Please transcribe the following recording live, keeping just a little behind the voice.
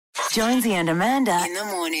Jonesy and Amanda In the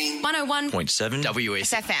morning. 101.7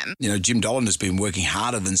 WSFM. You know, Jim Dolan has been working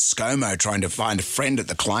harder than ScoMo trying to find a friend at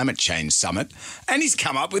the Climate Change Summit, and he's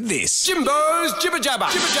come up with this. Jimbo's Jibber Jabber.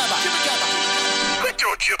 Jibber Jabber. Jibber Jabber. Let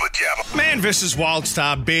your jibber jabber. Man vs. Wild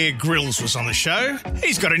star Bear Grylls was on the show.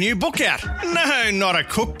 He's got a new book out. No, not a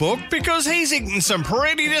cookbook, because he's eaten some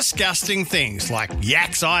pretty disgusting things like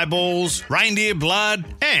yak's eyeballs, reindeer blood,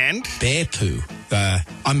 and Bear poo.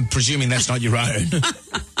 I'm presuming that's not your own.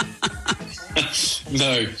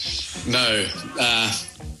 No.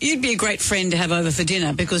 You'd be a great friend to have over for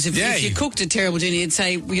dinner, because if you cooked a terrible dinner, you'd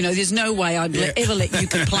say, you know, there's no way I'd ever let you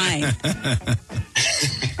complain.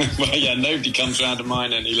 Well, yeah, nobody comes round to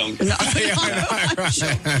mine any longer. No.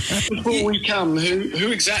 Before we come,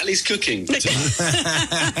 who exactly is cooking?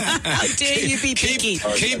 How dare you be picky?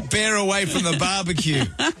 Keep Bear away from the barbecue.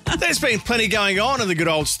 there's been plenty going on in the good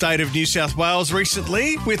old state of New South Wales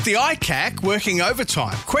recently, with the ICAC working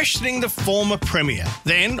overtime, questioning the former Premier.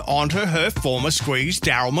 Then on to her former squeeze,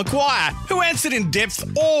 Daryl Maguire, who answered in depth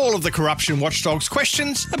all of the corruption watchdog's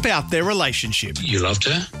questions about their relationship. You loved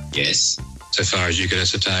her? Yes. So far as you could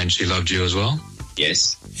ascertain, she loved you as well?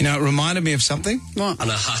 Yes. You know, it reminded me of something. What? On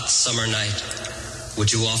a hot summer night,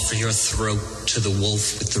 would you offer your throat to the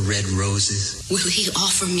wolf with the red roses? Will he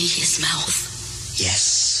offer me his mouth?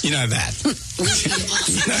 Yes. You know that. Will he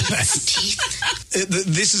offer me his teeth?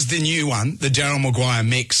 This is the new one, the Daryl Maguire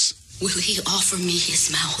mix. Will he offer me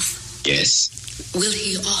his mouth? Yes. Will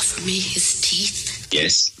he offer me his teeth?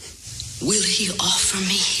 Yes. Will he offer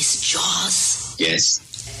me his jaws? Yes.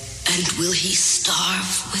 And will he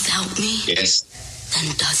starve without me? Yes.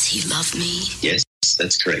 Then does he love me? Yes,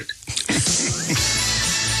 that's correct.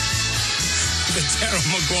 The Daryl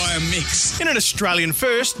Maguire mix. In an Australian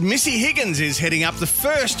first, Missy Higgins is heading up the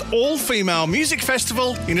first all-female music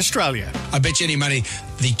festival in Australia. I bet you any money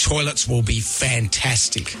the toilets will be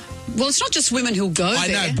fantastic. Well, it's not just women who'll go I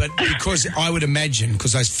there. know, but because I would imagine,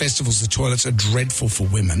 because those festivals, the toilets are dreadful for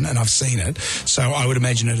women, and I've seen it, so I would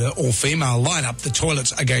imagine at an all-female lineup, the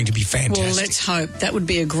toilets are going to be fantastic. Well, let's hope. That would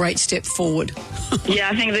be a great step forward.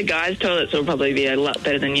 Yeah, I think the guys' toilets will probably be a lot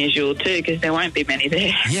better than usual too, because there won't be many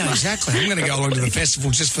there. Yeah, exactly. I'm going to go along to the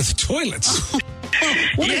festival just for the toilets.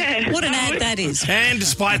 What an ad that is. And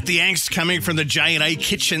despite the angst coming from the J&A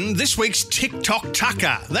kitchen, this week's TikTok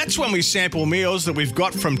Tucker. That's when we sample meals that we've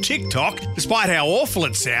got from TikTok. Despite how awful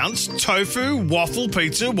it sounds, tofu waffle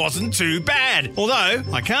pizza wasn't too bad. Although,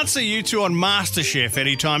 I can't see you two on MasterChef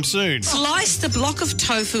anytime soon. Slice the block of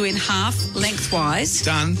tofu in half lengthwise.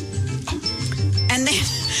 Done. And then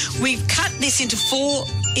we cut this into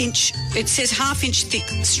 4-inch, it says half-inch thick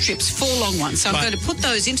strips, 4 long ones. So I'm going to put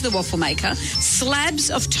those into the waffle maker.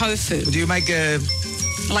 Slabs of tofu. Do you make a...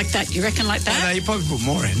 Like that, you reckon like that? Oh, no, you probably put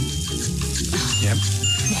more in. Yep.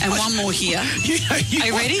 And one more here. Are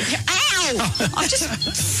you ready? Ow! I've just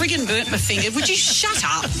friggin' burnt my finger. Would you shut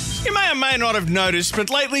up? You may or may not have noticed, but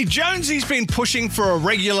lately Jonesy's been pushing for a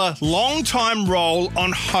regular, long-time role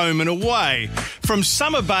on Home and Away. From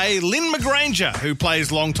Summer Bay, Lynn McGranger, who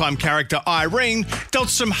plays long-time character Irene, dealt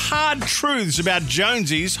some hard truths about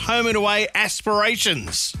Jonesy's Home and Away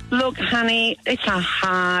aspirations. Look, honey, it's a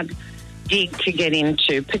hard gig to get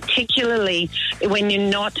into, particularly when you're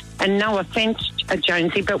not, and no offence,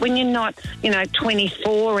 Jonesy, but when you're not,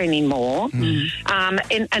 24 anymore,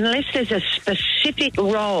 and unless there's a specific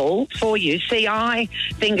role for you. See, I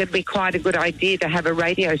think it'd be quite a good idea to have a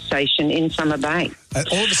radio station in Summer Bay.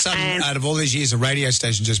 All of a sudden, out of all these years, a radio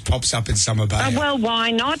station just pops up in Summer Bay. Well,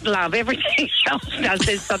 why not, love? Everything else does.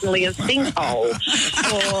 There's suddenly a sinkhole.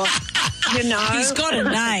 Or, He's got a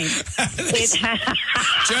name.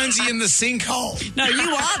 Jonesy in the sinkhole. No,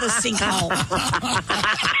 you are the sinkhole.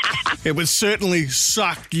 It would certainly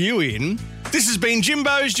suck you in. This has been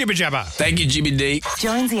Jimbo's Jibber Jabber. Thank you, Jimmy D.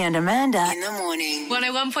 Jonesy and Amanda In the morning.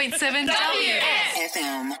 101.7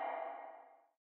 FM.